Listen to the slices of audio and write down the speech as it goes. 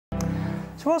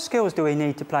So what skills do we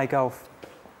need to play golf?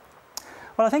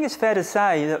 Well, I think it's fair to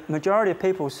say that the majority of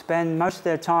people spend most of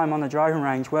their time on the driving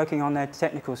range working on their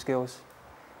technical skills.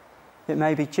 It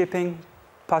may be chipping,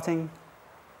 putting,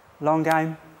 long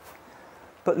game,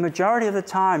 but the majority of the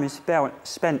time is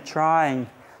spent trying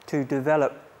to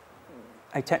develop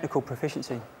a technical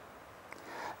proficiency.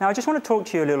 Now, I just want to talk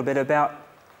to you a little bit about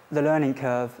the learning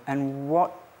curve and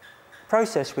what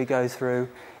process we go through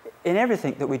in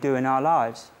everything that we do in our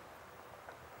lives.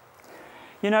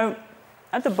 You know,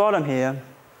 at the bottom here,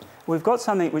 we've got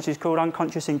something which is called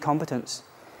unconscious incompetence.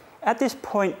 At this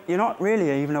point, you're not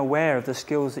really even aware of the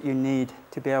skills that you need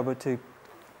to be able to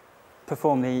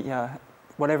perform the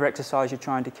whatever exercise you're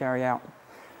trying to carry out.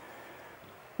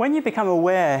 When you become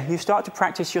aware, you start to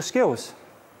practice your skills.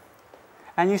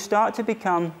 And you start to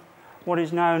become what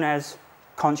is known as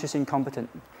conscious incompetent.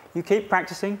 You keep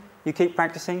practicing, you keep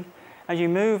practicing. As you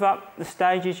move up the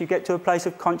stages, you get to a place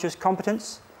of conscious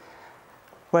competence,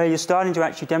 where you're starting to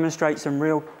actually demonstrate some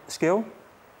real skill,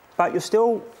 but you're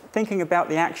still thinking about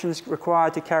the actions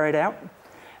required to carry it out.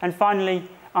 And finally,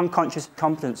 unconscious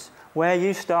competence, where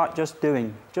you start just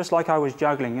doing, just like I was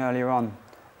juggling earlier on.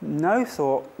 No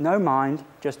thought, no mind,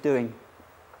 just doing.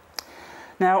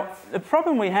 Now, the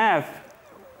problem we have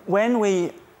when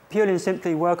we purely and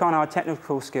simply work on our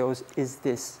technical skills is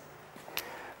this.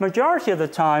 Majority of the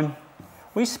time,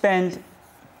 we spend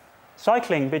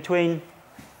cycling between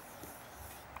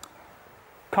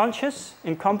conscious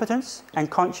incompetence and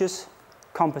conscious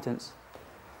competence.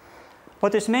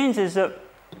 What this means is that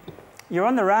you're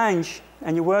on the range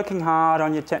and you're working hard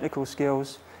on your technical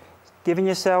skills, giving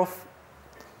yourself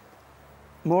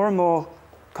more and more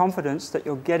confidence that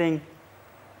you're getting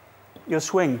your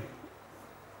swing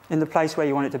in the place where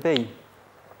you want it to be.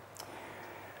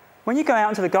 When you go out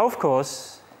into the golf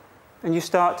course and you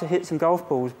start to hit some golf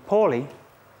balls poorly,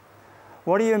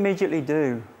 what do you immediately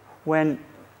do when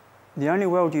the only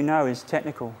world you know is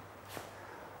technical?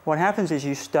 What happens is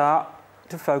you start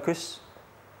to focus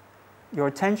your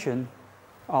attention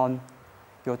on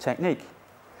your technique.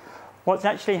 What's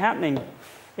actually happening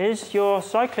is you're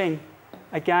cycling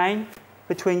again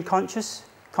between conscious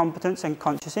competence and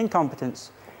conscious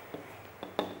incompetence.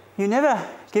 You never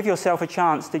give yourself a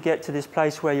chance to get to this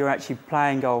place where you're actually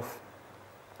playing golf.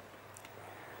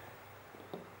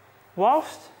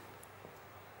 Whilst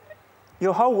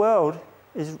your whole world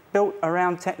is built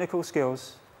around technical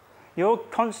skills, you're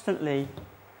constantly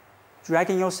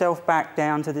dragging yourself back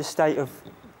down to this state of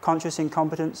conscious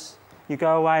incompetence. You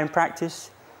go away and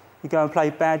practice, you go and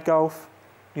play bad golf,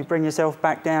 you bring yourself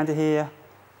back down to here,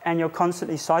 and you're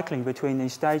constantly cycling between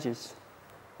these stages.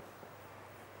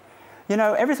 You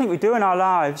know, everything we do in our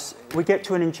lives, we get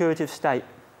to an intuitive state.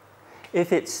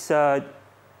 If it's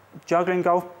juggling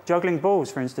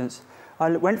balls, for instance,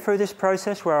 I went through this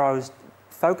process where I was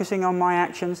focusing on my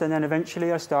actions, and then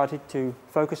eventually I started to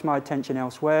focus my attention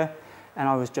elsewhere, and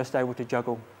I was just able to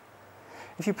juggle.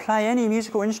 If you play any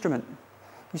musical instrument,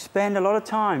 you spend a lot of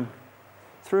time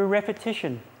through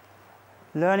repetition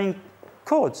learning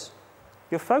chords.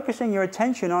 You're focusing your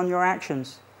attention on your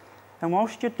actions. And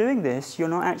whilst you're doing this, you're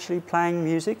not actually playing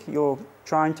music, you're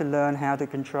trying to learn how to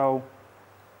control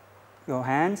your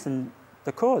hands and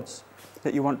the chords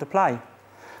that you want to play.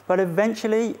 But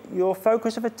eventually, your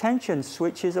focus of attention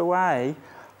switches away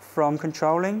from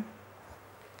controlling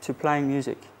to playing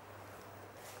music.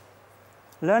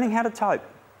 Learning how to type.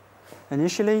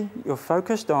 Initially, you're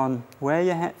focused on where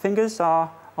your fingers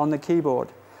are on the keyboard.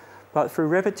 But through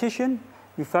repetition,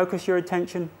 you focus your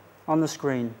attention on the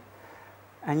screen.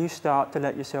 And you start to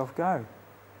let yourself go.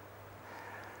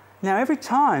 Now, every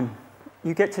time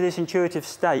you get to this intuitive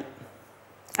state,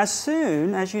 as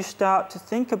soon as you start to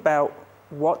think about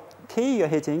what key you're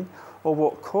hitting or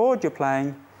what chord you're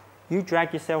playing, you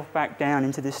drag yourself back down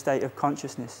into this state of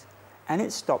consciousness, and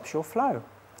it stops your flow.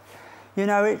 You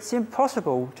know, it's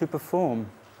impossible to perform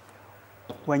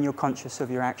when you're conscious of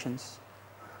your actions.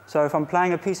 So if I'm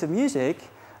playing a piece of music,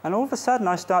 and all of a sudden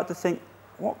I start to think,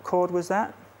 what chord was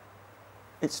that?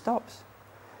 It stops.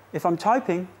 If I'm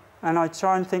typing and I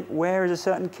try and think where is a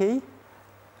certain key,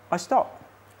 I stop.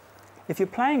 If you're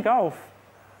playing golf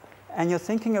and you're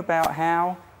thinking about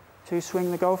how to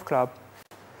swing the golf club,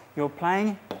 you're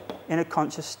playing in a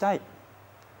conscious state.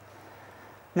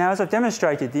 Now, as I've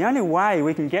demonstrated, the only way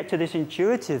we can get to this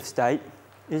intuitive state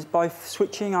is by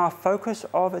switching our focus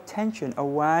of attention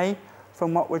away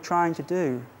from what we're trying to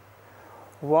do.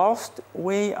 Whilst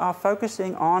we are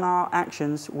focusing on our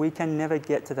actions, we can never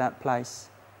get to that place.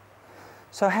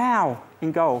 So how,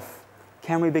 in golf,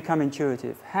 can we become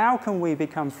intuitive? How can we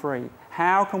become free?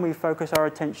 How can we focus our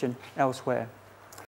attention elsewhere?